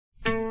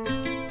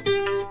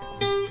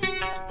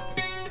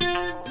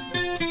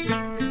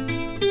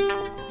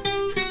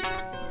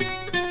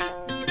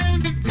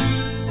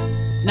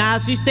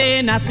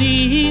Naciste,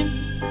 nací,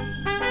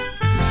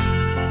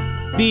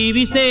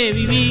 viviste,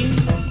 viví.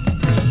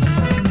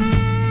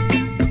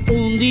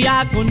 Un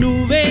día con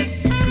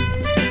nubes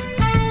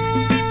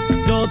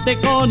yo te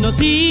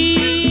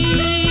conocí.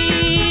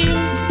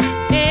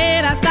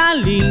 Eras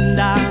tan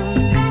linda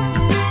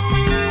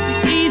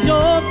y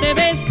yo te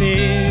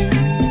besé.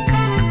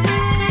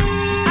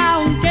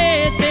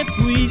 Aunque te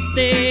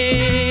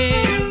fuiste,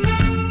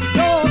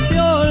 no te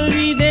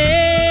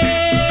olvidé.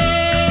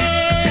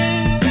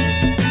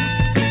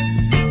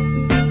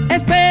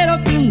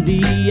 Espero que un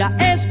día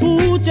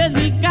escuches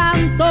mi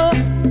canto,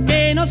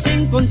 que nos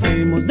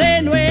encontremos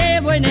de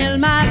nuevo en el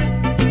mar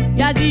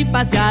y allí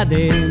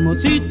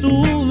pasearemos y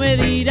tú me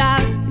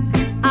dirás: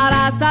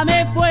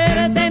 abrázame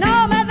fuerte,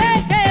 no me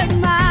dejes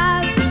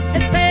más.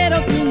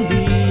 Espero que un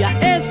día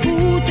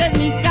escuches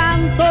mi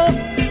canto,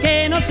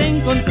 que nos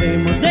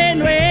encontremos de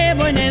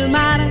nuevo en el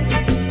mar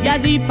y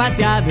allí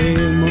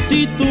pasearemos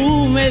y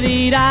tú me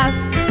dirás: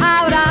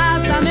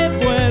 abrázame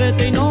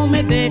fuerte y no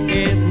me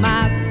dejes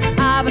más.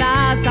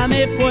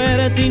 Abrázame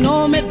fuerte y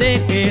no me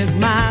dejes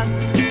más.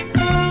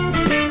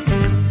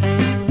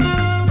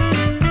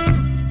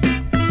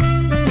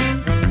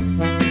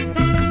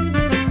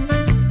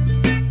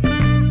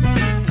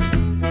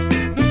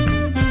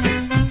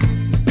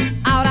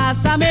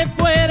 Abrázame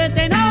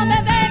fuerte, no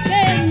me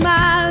dejes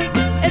más.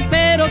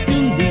 Espero que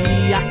un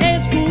día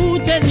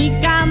escuches mi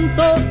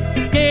canto,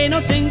 que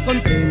nos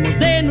encontremos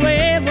de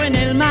nuevo en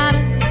el mar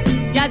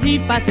y allí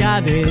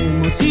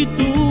pasearemos y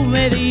tú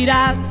me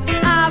dirás: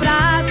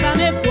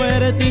 abrázame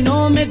fuerte y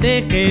no me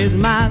dejes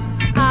más.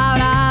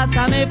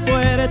 Abrázame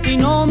fuerte y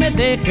no me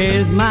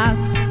dejes más.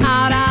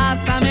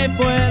 Abrázame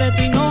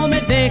fuerte y no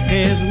me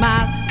dejes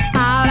más.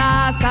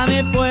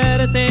 Abrázame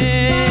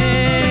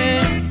fuerte,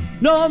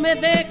 no me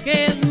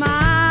dejes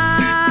más.